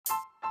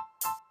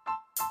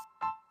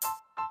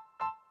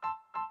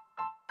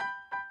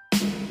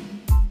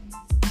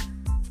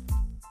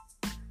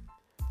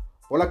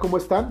Hola, ¿cómo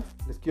están?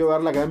 Les quiero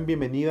dar la gran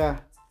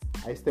bienvenida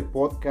a este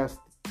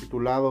podcast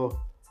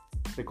titulado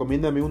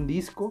Recomiéndame un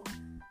disco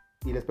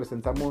y les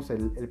presentamos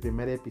el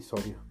primer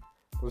episodio.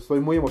 Pues estoy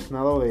muy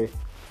emocionado de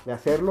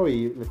hacerlo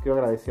y les quiero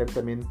agradecer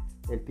también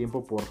el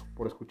tiempo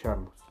por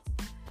escucharnos.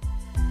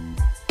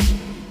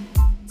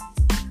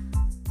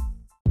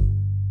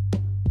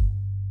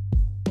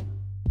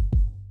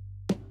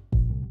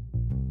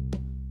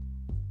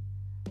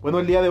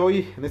 Bueno, el día de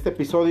hoy, en este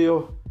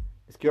episodio,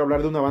 les quiero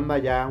hablar de una banda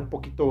ya un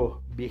poquito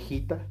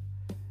viejita,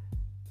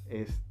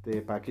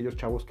 para aquellos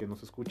chavos que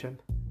nos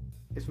escuchan.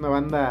 Es una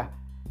banda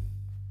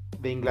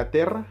de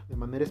Inglaterra, de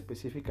manera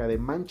específica de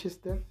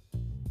Manchester,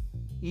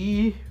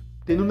 y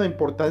tiene una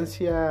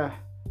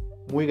importancia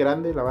muy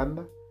grande la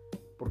banda,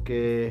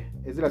 porque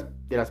es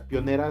de las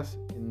pioneras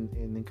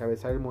en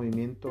encabezar el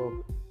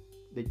movimiento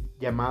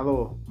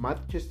llamado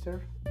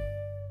Manchester,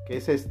 que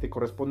es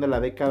corresponde a la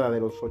década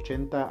de los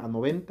 80 a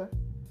 90.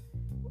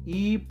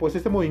 Y pues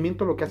este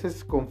movimiento lo que hace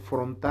es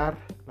confrontar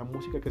la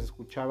música que se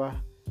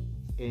escuchaba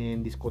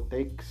en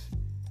discotecas,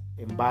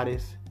 en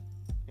bares,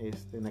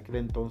 en aquel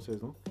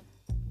entonces, ¿no?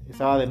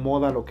 Estaba de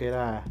moda lo que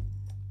era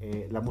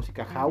la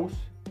música house,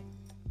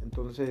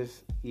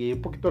 entonces, y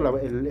un poquito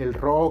el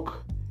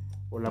rock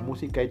o la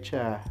música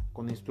hecha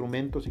con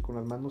instrumentos y con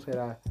las manos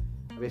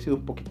había sido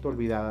un poquito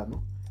olvidada,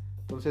 ¿no?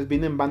 Entonces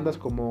vienen bandas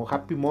como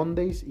Happy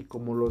Mondays y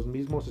como los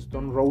mismos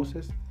Stone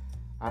Roses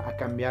a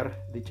cambiar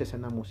dicha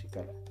escena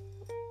musical.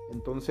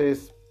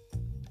 Entonces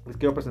les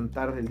quiero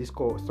presentar el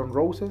disco Stone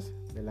Roses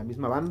de la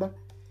misma banda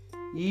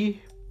y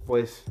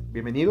pues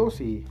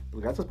bienvenidos y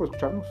pues gracias por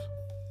escucharnos.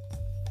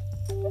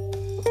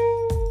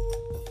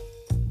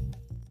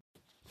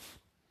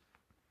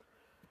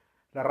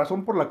 La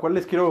razón por la cual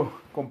les quiero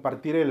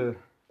compartir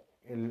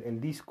el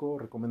disco,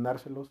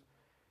 recomendárselos,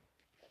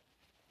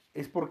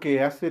 es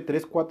porque hace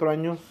 3-4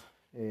 años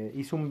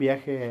hice un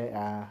viaje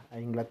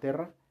a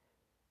Inglaterra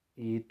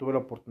y tuve la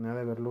oportunidad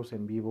de verlos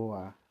en vivo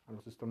a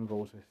los Stone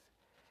Roses.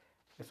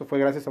 Esto fue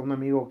gracias a un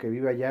amigo que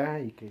vive allá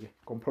y que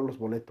compró los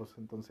boletos.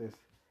 Entonces,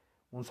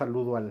 un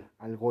saludo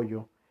al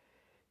Goyo.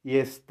 Y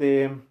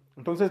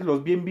entonces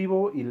los vi en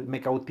vivo y me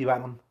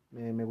cautivaron.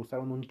 Me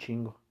gustaron un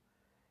chingo.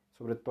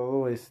 Sobre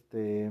todo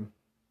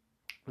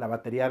la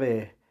batería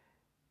de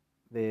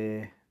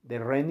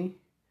Rennie.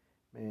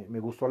 Me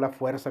gustó la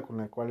fuerza con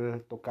la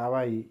cual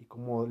tocaba y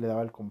cómo le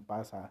daba el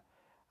compás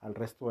al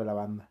resto de la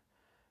banda.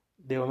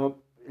 No,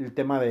 el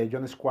tema de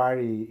John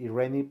Squire y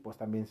Rennie pues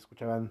también se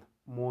escuchaban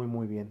muy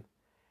muy bien.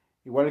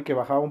 Igual el que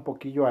bajaba un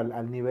poquillo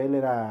al nivel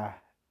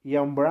era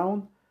Ian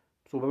Brown.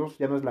 Su voz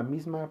ya no es la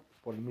misma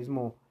por el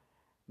mismo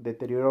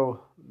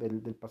deterioro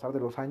del pasar de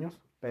los años,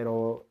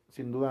 pero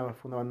sin duda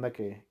fue una banda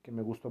que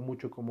me gustó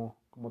mucho cómo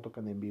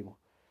tocan en vivo.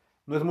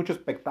 No es mucho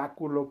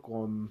espectáculo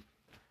con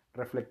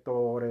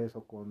reflectores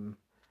o con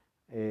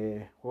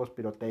juegos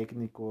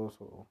pirotécnicos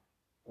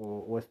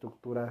o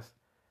estructuras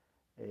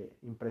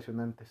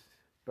impresionantes.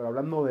 Pero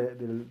hablando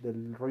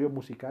del rollo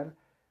musical,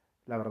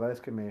 la verdad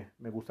es que me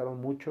gustaron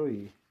mucho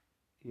y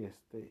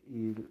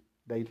de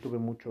ahí tuve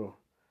mucho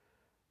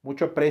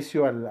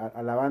aprecio a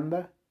la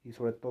banda y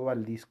sobre todo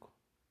al disco.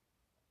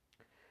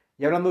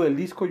 Y hablando del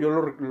disco, yo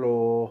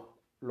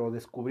lo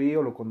descubrí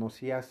o lo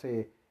conocí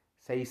hace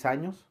 6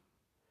 años.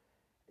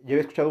 Yo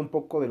había escuchado un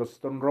poco de los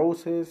Stone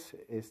Roses,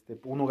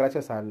 uno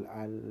gracias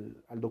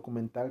al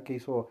documental que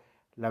hizo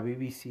la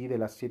BBC de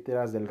las 7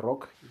 eras del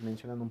rock.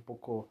 Mencionan un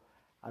poco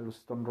a los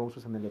Stone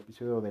Roses en el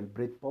episodio del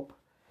Britpop.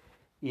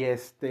 Y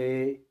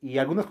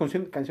algunas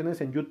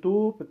canciones en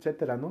YouTube,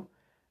 etcétera, ¿no?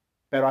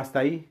 Pero hasta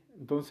ahí.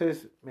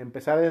 Entonces me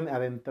empecé a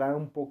adentrar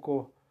un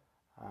poco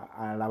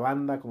a la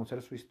banda, a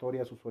conocer su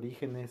historia, sus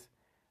orígenes,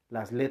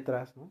 las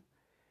letras, ¿no?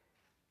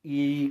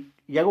 Y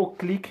hago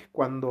clic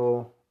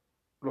cuando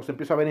los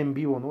empiezo a ver en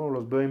vivo, ¿no?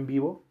 Los veo en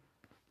vivo.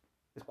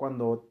 Es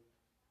cuando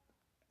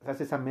se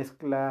hace esa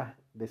mezcla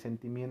de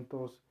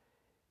sentimientos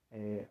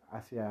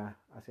hacia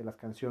las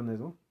canciones,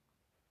 ¿no?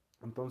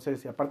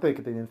 Entonces, y aparte de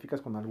que te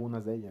identificas con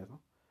algunas de ellas, ¿no?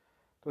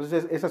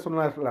 Entonces, esas son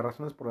las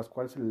razones por las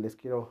cuales les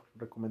quiero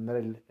recomendar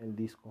el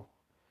disco.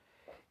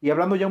 Y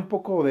hablando ya un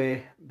poco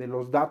de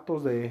los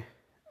datos de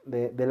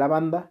la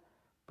banda,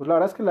 pues la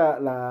verdad es que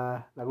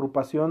la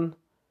agrupación,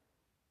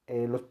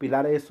 los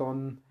pilares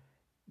son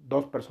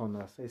dos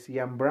personas, es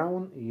Ian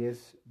Brown y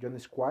es John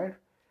Squire,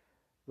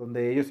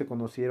 donde ellos se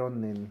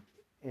conocieron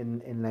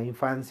en la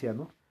infancia,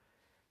 ¿no?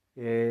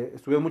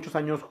 Estuvieron muchos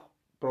años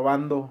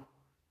probando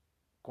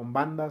con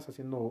bandas,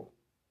 haciendo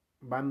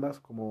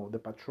bandas como The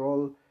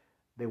Patrol,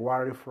 The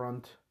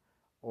Waterfront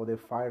o The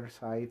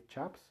Fireside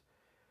Chaps,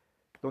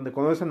 donde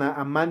conocen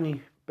a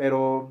Manny,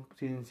 pero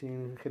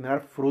sin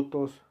generar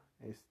frutos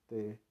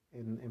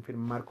en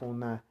firmar con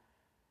una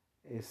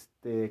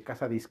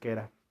casa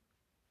disquera.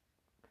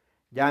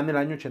 Ya en el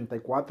año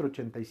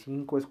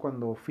 84-85 es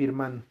cuando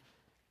firman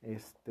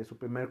su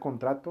primer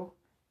contrato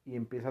y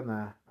empiezan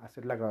a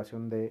hacer la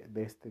grabación de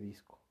este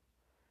disco.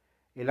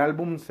 El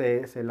álbum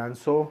se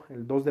lanzó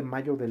el 2 de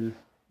mayo de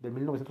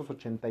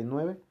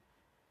 1989.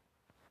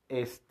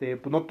 Pues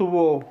no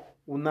tuvo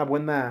una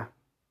buena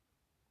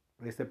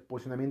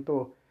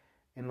posicionamiento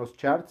en los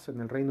charts en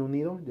el Reino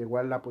Unido, llegó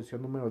a la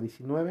posición número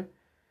 19,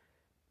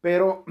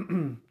 pero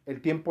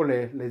el tiempo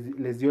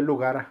les dio el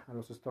lugar a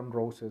los Stone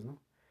Roses, ¿no?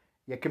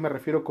 ¿Y a qué me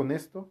refiero con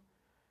esto?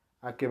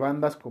 A que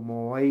bandas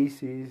como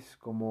Oasis,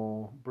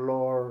 como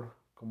Blur,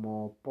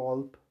 como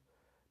Pulp,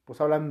 pues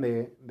hablan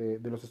de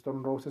los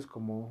Stone Roses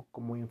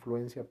como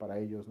influencia para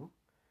ellos, ¿no?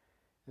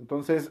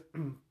 Entonces,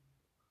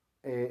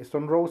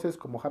 Stone Roses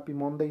como Happy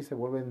Monday se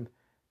vuelven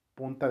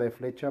punta de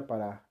flecha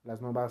para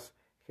las nuevas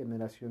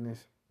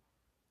generaciones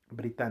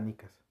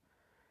británicas.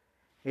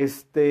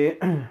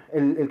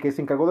 El que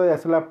se encargó de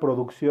hacer la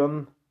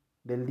producción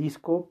del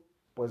disco,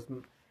 pues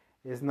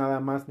es nada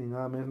más ni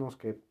nada menos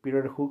que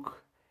Peter Hook,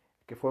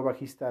 que fue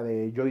bajista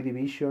de Joy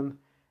Division,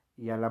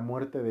 y a la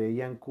muerte de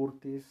Ian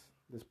Curtis,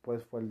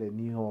 después fue el de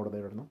New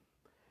Order, ¿no?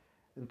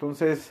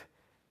 Entonces,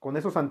 con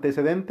esos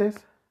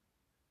antecedentes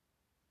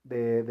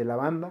de la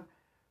banda,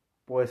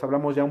 pues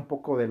hablamos ya un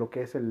poco de lo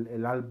que es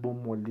el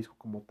álbum o el disco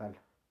como tal.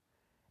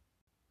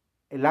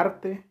 El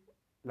arte,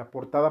 la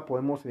portada,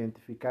 podemos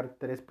identificar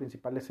tres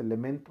principales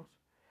elementos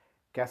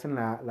que hacen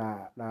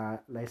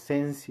la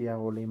esencia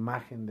o la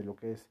imagen de lo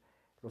que es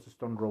los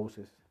Stone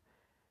Roses.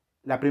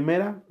 La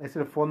primera es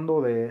el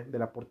fondo de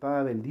la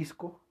portada del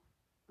disco.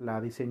 La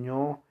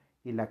diseñó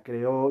y la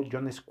creó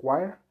John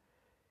Squire,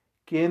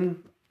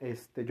 quien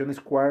John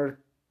Squire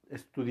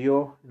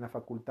estudió en la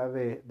Facultad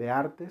de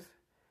Artes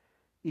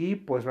y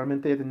pues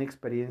realmente ya tenía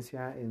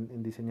experiencia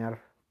en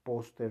diseñar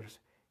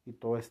pósters y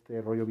todo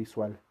este rollo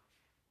visual.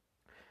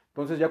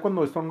 Entonces ya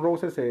cuando Stone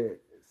Roses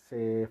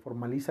se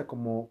formaliza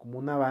como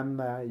una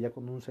banda, ya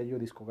con un sello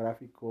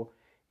discográfico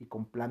y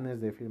con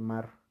planes de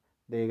firmar,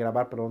 de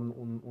grabar, perdón,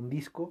 un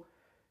disco,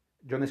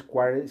 John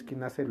Squire es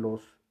quien hace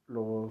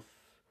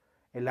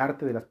el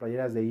arte de las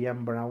playeras de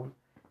Ian Brown,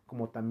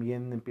 como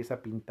también empieza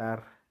a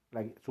pintar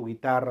su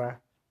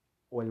guitarra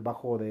o el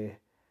bajo de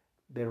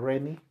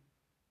Rennie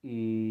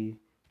y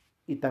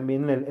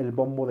también el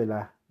bombo de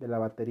la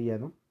batería,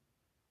 ¿no?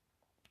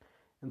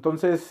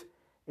 Entonces,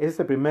 ese es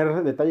el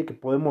primer detalle que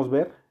podemos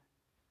ver.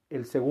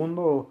 El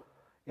segundo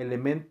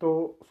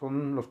elemento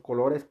son los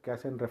colores que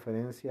hacen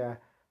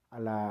referencia a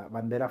la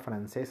bandera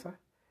francesa.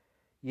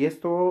 Y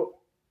esto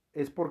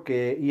es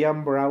porque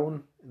Ian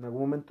Brown en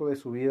algún momento de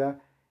su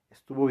vida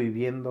estuvo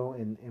viviendo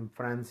en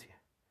Francia.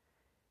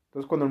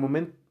 Entonces,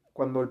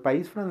 cuando el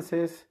país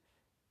francés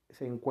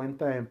se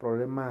encuentra en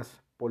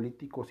problemas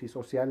políticos y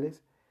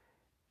sociales,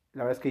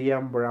 la verdad es que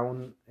Ian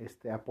Brown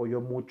apoyó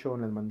mucho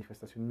en las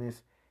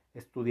manifestaciones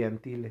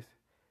estudiantiles.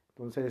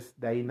 Entonces,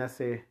 de ahí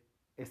nace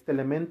este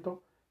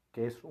elemento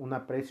que es un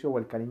aprecio o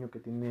el cariño que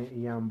tiene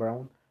Ian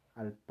Brown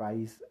al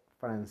país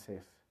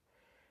francés.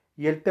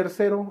 Y el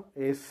tercero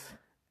es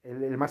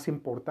el más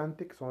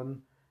importante,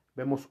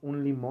 vemos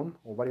un limón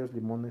o varios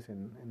limones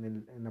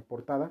en la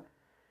portada.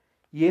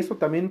 Y eso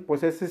también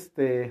pues es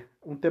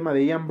un tema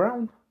de Ian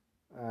Brown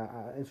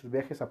en sus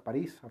viajes a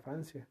París, a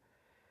Francia,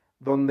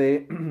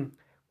 donde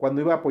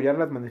cuando iba a apoyar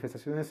las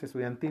manifestaciones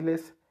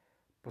estudiantiles,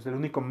 pues el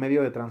único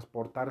medio de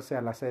transportarse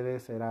a las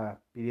sedes era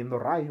pidiendo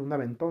ray, un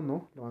aventón,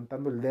 ¿no?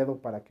 Levantando el dedo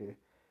para que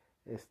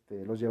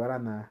los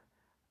llevaran a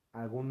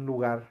algún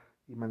lugar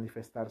y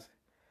manifestarse.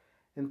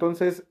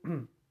 Entonces,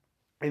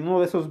 en uno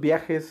de esos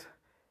viajes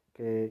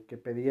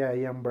que pedía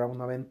Ian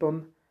Brown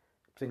aventón,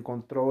 se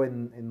encontró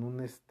en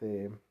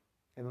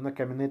una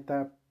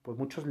camioneta pues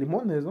muchos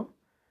limones, ¿no?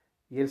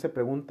 Y él se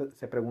preguntó,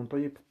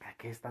 oye, pues, ¿para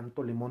qué es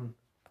tanto limón?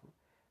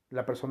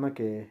 La persona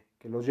que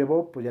los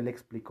llevó pues ya le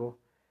explicó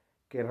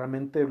que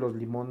realmente los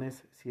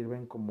limones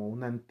sirven como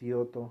un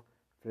antídoto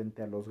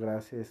frente a los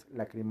gases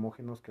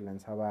lacrimógenos que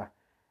lanzaba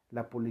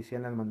la policía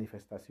en las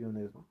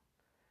manifestaciones, ¿no?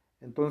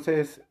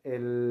 Entonces,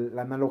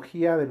 la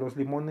analogía de los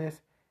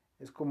limones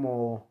es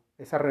como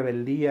esa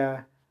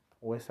rebeldía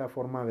o esa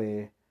forma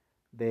de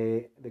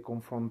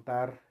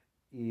confrontar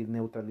y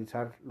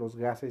neutralizar los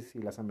gases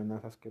y las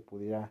amenazas que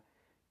pudiera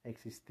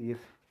existir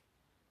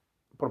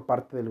por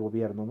parte del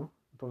gobierno, ¿no?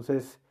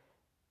 Entonces,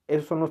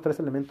 esos son los tres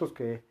elementos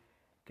que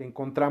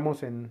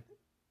encontramos en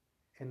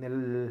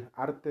el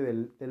arte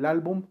del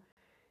álbum.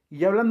 Y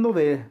ya hablando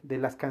de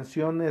las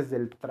canciones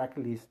del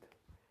tracklist,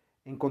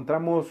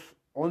 encontramos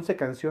 11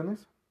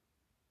 canciones.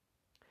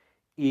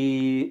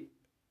 Y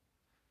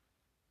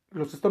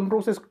los Stone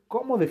Roses,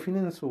 ¿cómo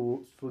definen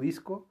su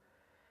disco?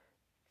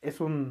 Es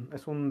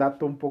un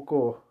dato un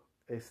poco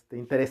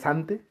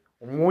interesante,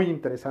 muy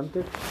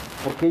interesante,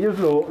 porque ellos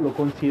lo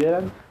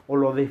consideran o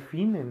lo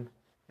definen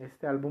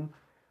este álbum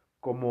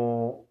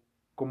como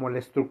la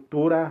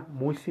estructura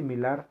muy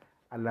similar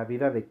a la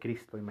vida de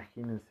Cristo.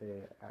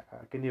 Imagínense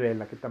a qué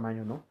nivel, a qué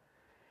tamaño, ¿no?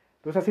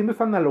 Entonces, haciendo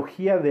esta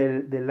analogía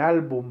del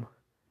álbum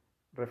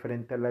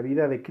referente a la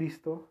vida de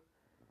Cristo,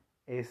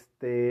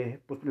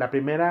 pues la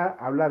primera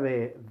habla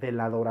de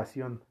la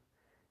adoración.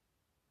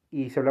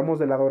 Y si hablamos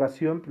de la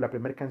adoración, pues la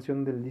primera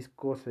canción del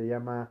disco se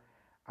llama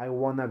I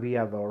Wanna Be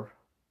Adored,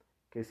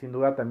 que sin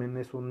duda también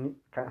es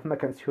una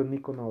canción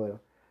ícono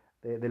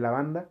de la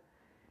banda.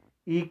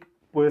 Y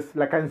pues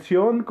la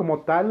canción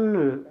como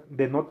tal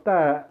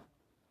denota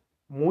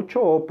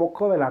mucho o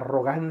poco de la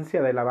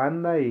arrogancia de la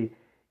banda y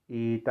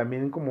y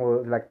también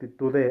como la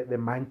actitud de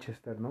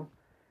Manchester, ¿no?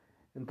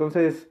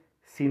 Entonces,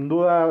 sin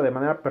duda, de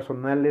manera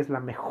personal, es la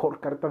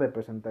mejor carta de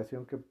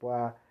presentación que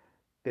pueda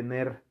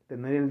tener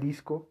el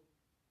disco,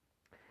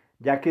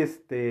 ya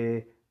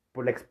que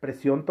por la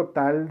expresión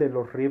total de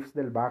los riffs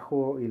del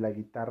bajo y la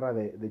guitarra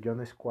de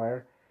John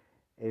Squire,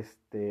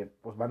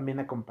 pues van bien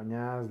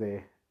acompañadas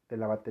de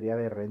la batería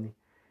de Rennie.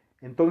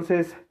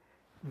 Entonces,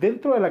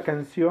 dentro de la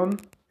canción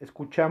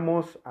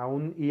escuchamos a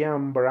un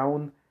Ian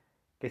Brown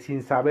que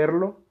sin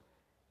saberlo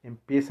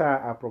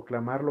empieza a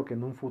proclamar lo que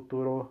en un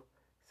futuro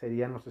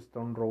serían los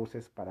Stone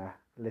Roses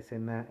para la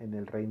escena en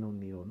el Reino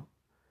Unido, ¿no?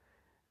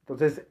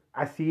 Entonces,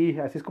 así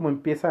es como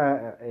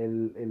empieza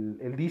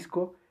el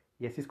disco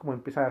y así es como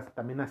empieza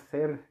también a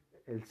hacer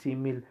el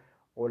símil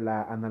o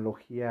la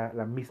analogía,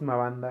 la misma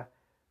banda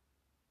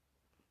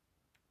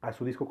a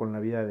su disco con la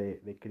vida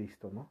de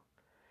Cristo, ¿no?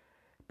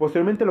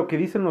 Posteriormente lo que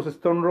dicen los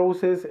Stone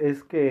Roses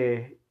es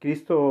que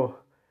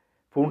Cristo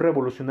fue un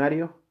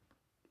revolucionario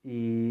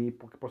y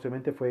porque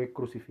posteriormente fue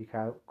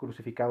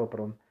crucificado,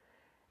 perdón.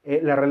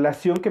 La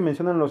relación que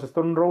mencionan los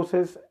Stone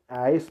Roses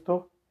a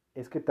esto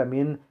es que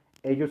también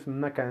ellos en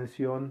una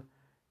canción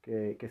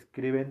que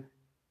escriben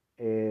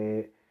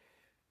eh,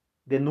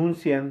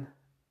 denuncian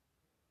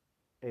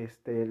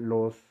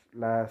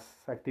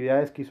las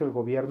actividades que hizo el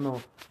gobierno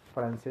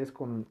francés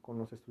con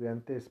los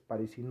estudiantes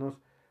parisinos,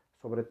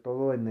 sobre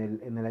todo en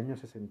el año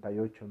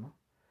 68, ¿no?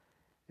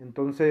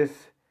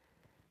 Entonces,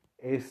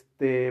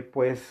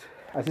 pues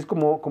así es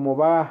como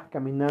va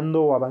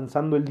caminando o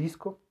avanzando el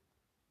disco.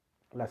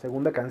 La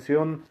segunda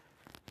canción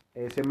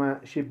se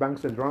llama She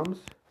Bangs the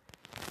Drums.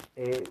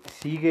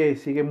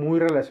 Sigue muy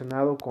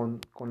relacionado con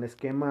el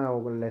esquema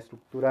o la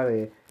estructura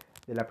de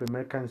la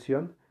primera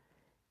canción.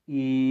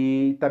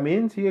 Y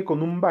también sigue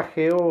con un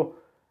bajeo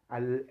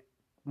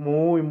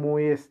muy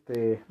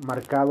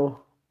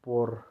marcado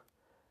por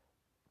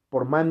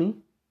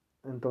Manny.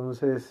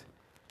 Entonces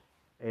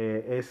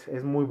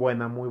es muy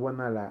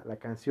buena la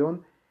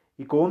canción.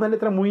 Y con una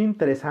letra muy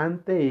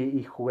interesante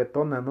y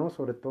juguetona, ¿no?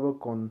 Sobre todo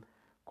con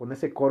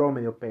ese coro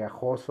medio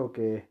pegajoso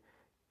que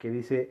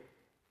dice: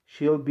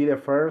 She'll be the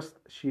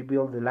first, she'll be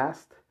the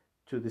last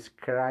to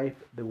describe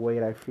the way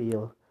I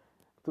feel.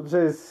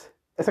 Entonces,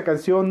 esa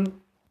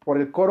canción, por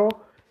el coro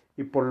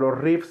y por los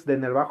riffs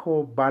en el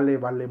bajo,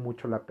 vale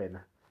mucho la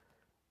pena.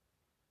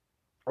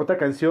 Otra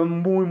canción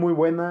muy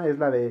buena es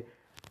la de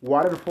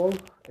Waterfall,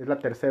 es la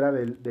tercera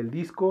del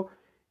disco,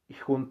 y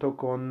junto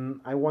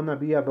con I Wanna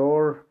Be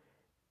Adored,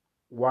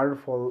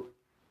 Waterfall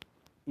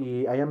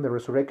y I Am the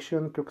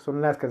Resurrection, creo que son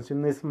las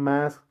canciones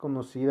más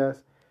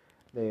conocidas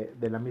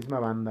de la misma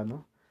banda,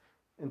 ¿no?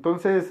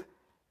 Entonces,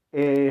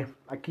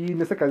 aquí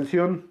en esta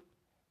canción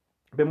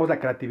vemos la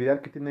creatividad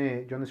que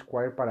tiene John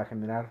Squire para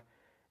generar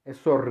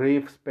esos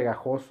riffs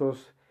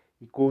pegajosos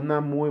y con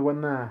una muy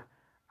buena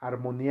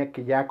armonía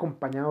que ya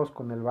acompañados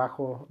con el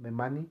bajo de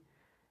Manny,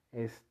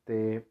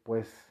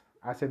 pues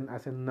hacen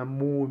una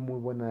muy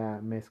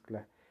buena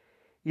mezcla.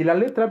 Y la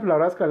letra, la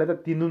verdad es que la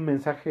letra tiene un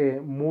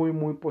mensaje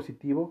muy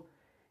positivo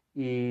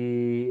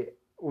y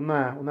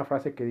una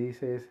frase que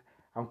dice es: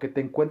 aunque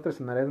te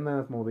encuentres en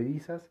arenas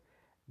movedizas,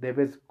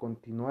 debes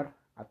continuar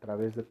a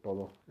través de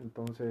todo.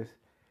 Entonces,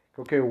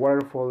 creo que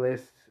Waterfall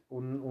es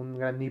un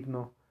gran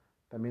himno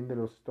también de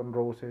los Stone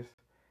Roses,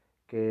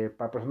 que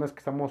para personas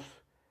que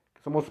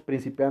somos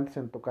principiantes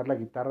en tocar la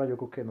guitarra, yo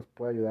creo que nos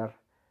puede ayudar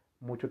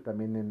mucho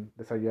también en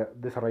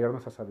desarrollar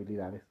nuestras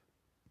habilidades.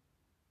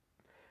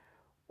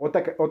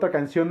 Otra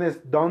canción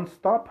es Don't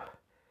Stop,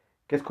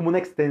 que es como una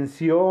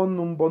extensión,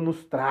 un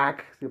bonus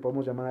track, si lo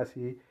podemos llamar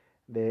así,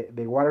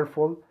 de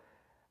Waterfall.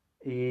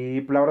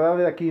 Y la verdad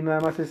de aquí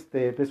nada más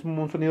es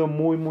un sonido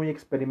muy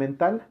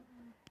experimental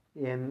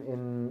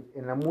en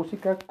la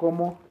música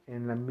como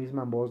en la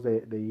misma voz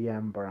de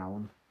Ian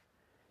Brown.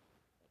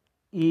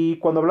 Y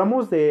cuando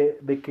hablamos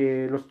de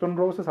que los Stone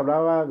Roses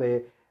hablaba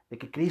de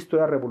que Cristo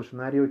era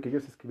revolucionario y que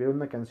ellos escribieron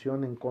una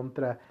canción en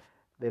contra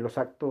de los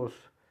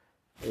actos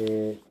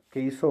que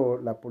hizo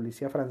la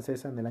policía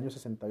francesa en el año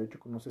 68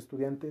 con los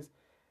estudiantes,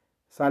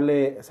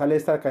 sale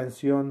esta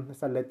canción,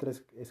 esta letra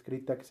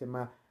escrita que se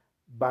llama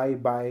Bye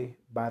Bye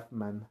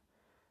Batman.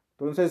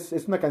 Entonces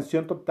es una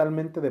canción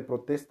totalmente de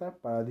protesta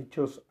para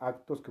dichos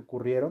actos que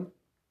ocurrieron.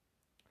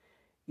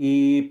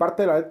 Y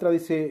parte de la letra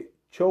dice: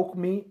 Choke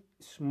me,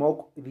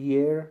 smoke the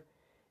air,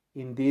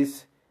 in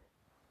this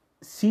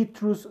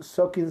citrus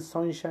sucking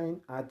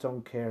sunshine, I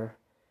don't care.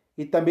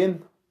 Y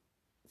también,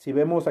 si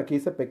vemos aquí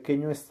este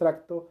pequeño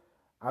extracto,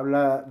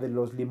 habla de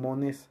los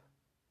limones,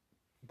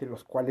 de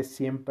los cuales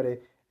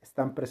siempre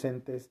están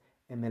presentes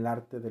en el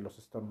arte de los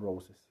Stone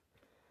Roses.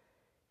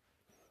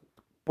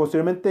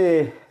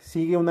 Posteriormente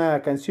sigue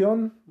una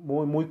canción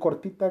muy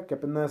cortita que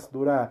apenas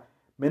dura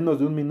menos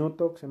de un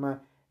minuto, que se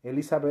llama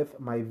Elizabeth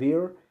My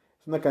Dear.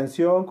 Es una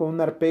canción con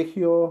un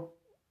arpegio,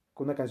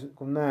 con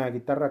una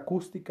guitarra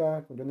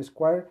acústica, con John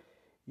Squire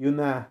y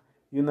una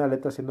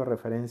letra haciendo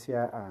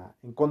referencia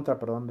en contra,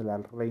 perdón, de la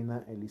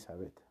reina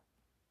Elizabeth.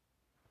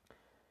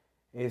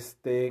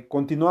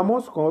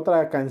 Continuamos con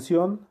otra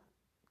canción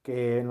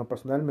que en lo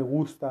personal me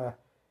gusta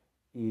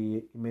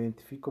y me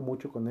identifico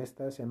mucho con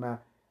esta, se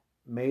llama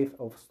Made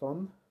of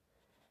Stone.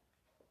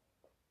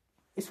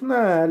 Es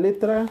una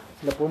letra,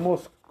 la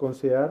podemos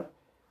considerar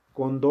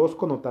con dos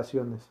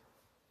connotaciones.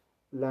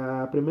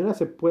 La primera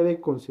se puede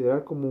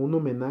considerar como un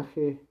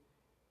homenaje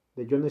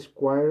de John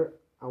Squire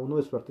a uno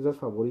de sus artistas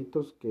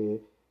favoritos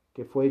que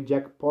fue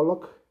Jack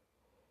Pollock,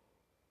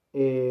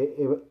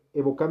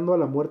 evocando a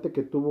la muerte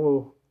que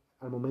tuvo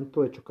al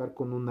momento de chocar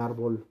con un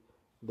árbol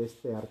de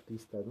este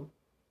artista, ¿no?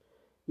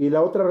 Y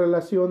la otra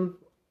relación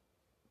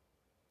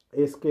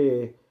es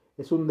que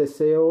es un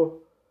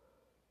deseo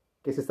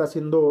que se está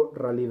haciendo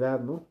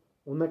realidad, ¿no?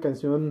 Una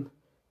canción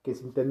que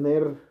sin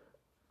tener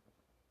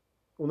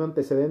un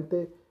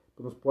antecedente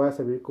pues nos pueda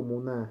servir como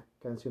una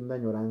canción de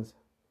añoranza.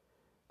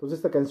 Entonces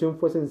esta canción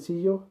fue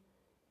sencillo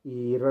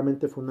y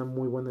realmente fue una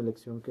muy buena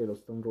elección que los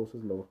Stone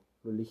Roses lo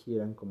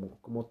eligieran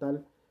como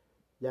tal,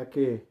 ya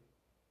que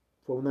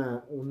fue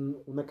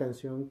una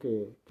canción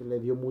que le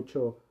dio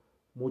mucho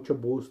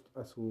boost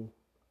a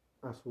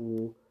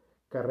su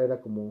carrera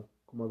como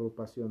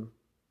agrupación.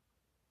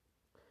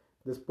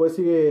 Después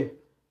sigue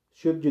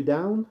Shoot You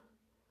Down.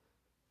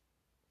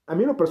 A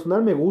mí en lo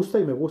personal me gusta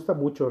y me gusta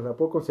mucho, la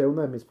puedo considerar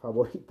una de mis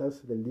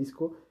favoritas del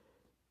disco.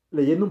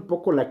 Leyendo un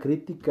poco la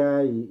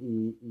crítica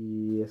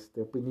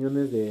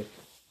opiniones de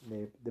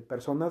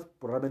personas,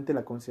 pues realmente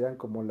la consideran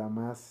como la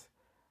más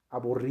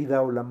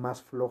aburrida o la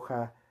más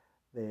floja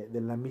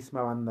de la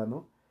misma banda,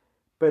 ¿no?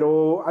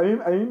 Pero a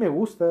mí me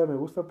gusta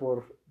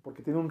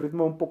porque tiene un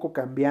ritmo un poco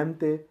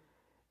cambiante,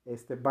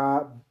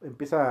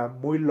 empieza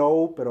muy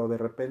low, pero de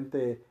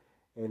repente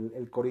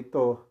el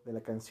corito de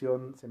la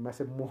canción se me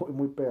hace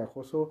muy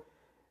pegajoso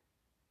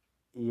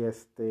y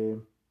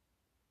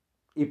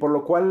y por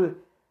lo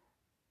cual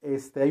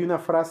hay una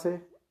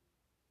frase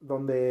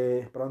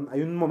perdón,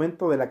 hay un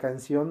momento de la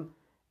canción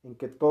en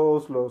que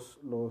todos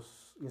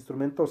los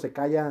instrumentos se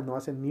callan o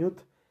hacen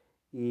mute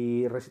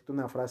y recita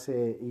una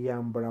frase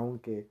Ian Brown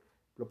que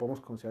lo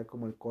podemos considerar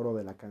como el coro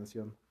de la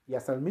canción y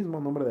hasta el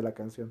mismo nombre de la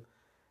canción.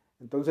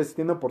 Entonces, si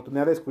tiene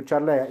oportunidad de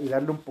escucharla y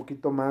darle un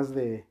poquito más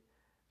de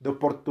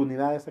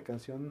oportunidad a esta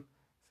canción,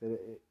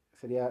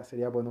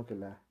 sería bueno que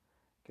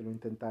lo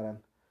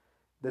intentaran.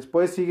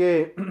 Después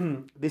sigue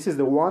This is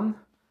the One.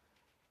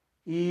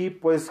 Y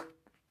pues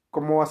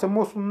como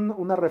hacemos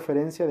una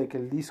referencia de que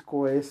el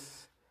disco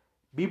es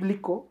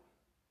bíblico,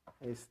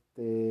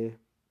 este,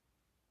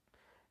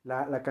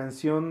 la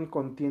canción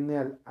contiene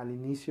al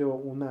inicio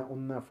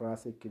una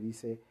frase que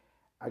dice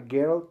A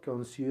girl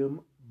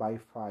consumed by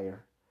fire.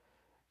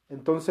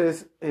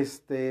 Entonces,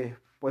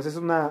 pues es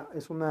un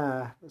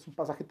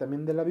pasaje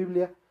también de la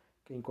Biblia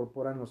que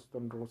incorporan los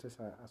Stone Roses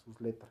a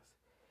sus letras.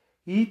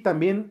 Y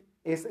también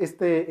es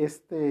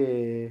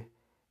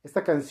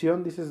esta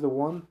canción, This is the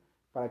One,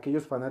 para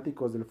aquellos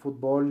fanáticos del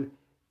fútbol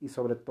y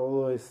sobre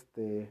todo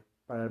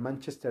para el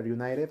Manchester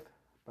United,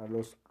 para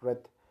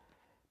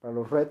para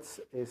los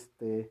Reds,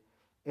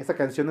 esta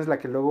canción es la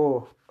que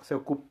luego se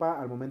ocupa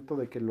al momento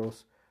de que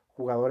los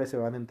jugadores se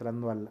van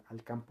entrando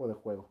al campo de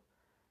juego.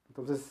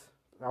 Entonces,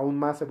 aún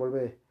más se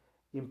vuelve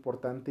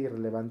importante y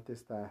relevante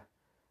esta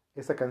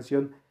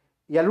canción.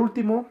 Y al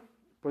último,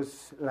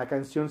 pues la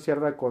canción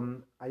cierra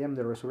con I am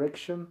the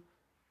resurrection.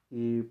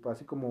 Y pues,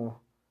 así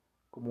como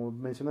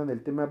mencionan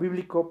el tema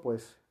bíblico,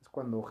 pues es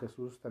cuando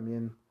Jesús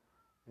también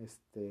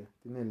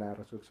tiene la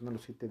resurrección a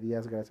los 7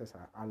 días gracias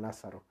a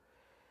Lázaro.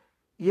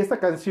 Y esta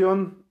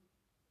canción,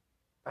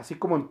 así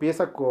como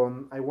empieza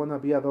con I Wanna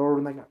Be Adored,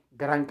 una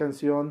gran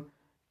canción,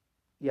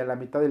 y a la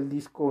mitad del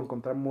disco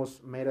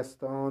encontramos Made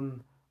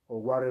Stone o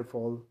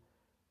Waterfall,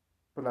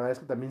 pues la verdad es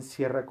que también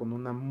cierra con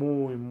una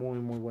muy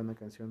buena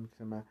canción que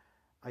se llama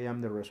I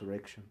Am the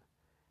Resurrection,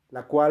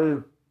 la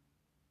cual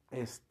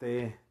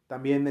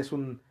también es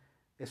un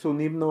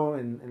himno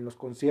en los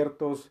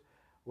conciertos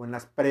o en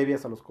las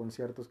previas a los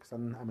conciertos que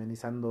están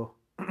amenizando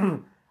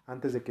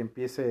antes de que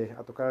empiece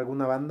a tocar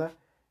alguna banda,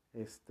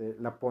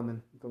 la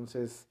ponen.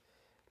 Entonces,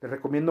 les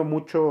recomiendo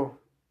mucho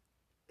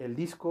el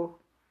disco,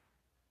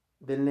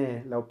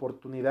 denle la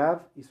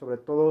oportunidad y sobre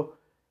todo,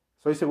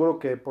 soy seguro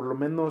que por lo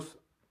menos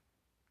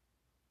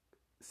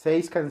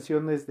 6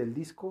 canciones del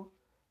disco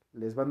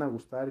les van a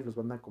gustar y los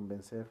van a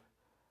convencer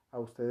a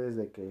ustedes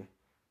de que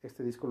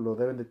este disco lo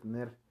deben de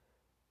tener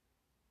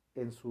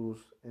en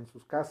sus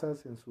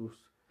casas, en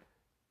sus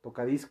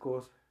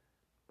tocadiscos,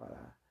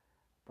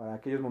 para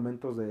aquellos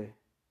momentos de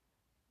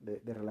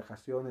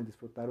relajación, en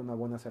disfrutar una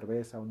buena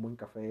cerveza, un buen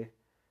café,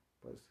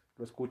 pues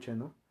lo escuchen,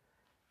 ¿no?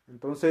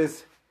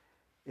 Entonces,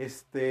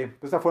 pues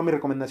esta fue mi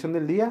recomendación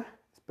del día,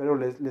 espero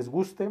les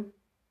guste,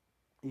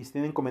 y si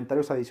tienen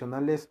comentarios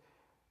adicionales,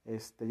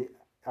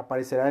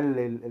 aparecerá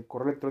el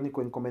correo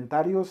electrónico en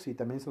comentarios y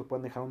también se nos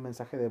pueden dejar un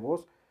mensaje de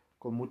voz,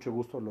 con mucho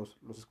gusto los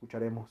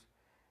escucharemos.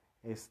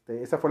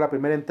 Esta fue la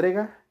primera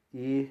entrega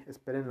y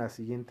esperen los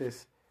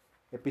siguientes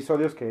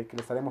episodios que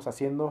le estaremos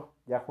haciendo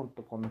ya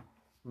junto con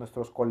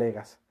nuestros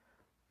colegas.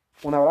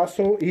 Un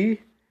abrazo y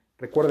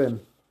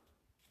recuerden,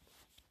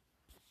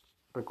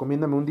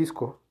 recomiéndame un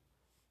disco.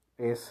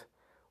 Es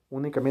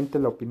únicamente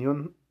la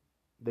opinión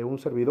de un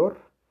servidor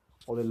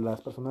o de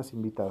las personas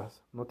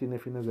invitadas. No tiene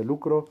fines de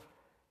lucro,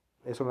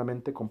 es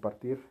solamente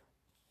compartir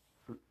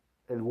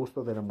el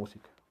gusto de la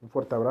música. Un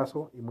fuerte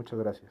abrazo y muchas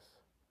gracias.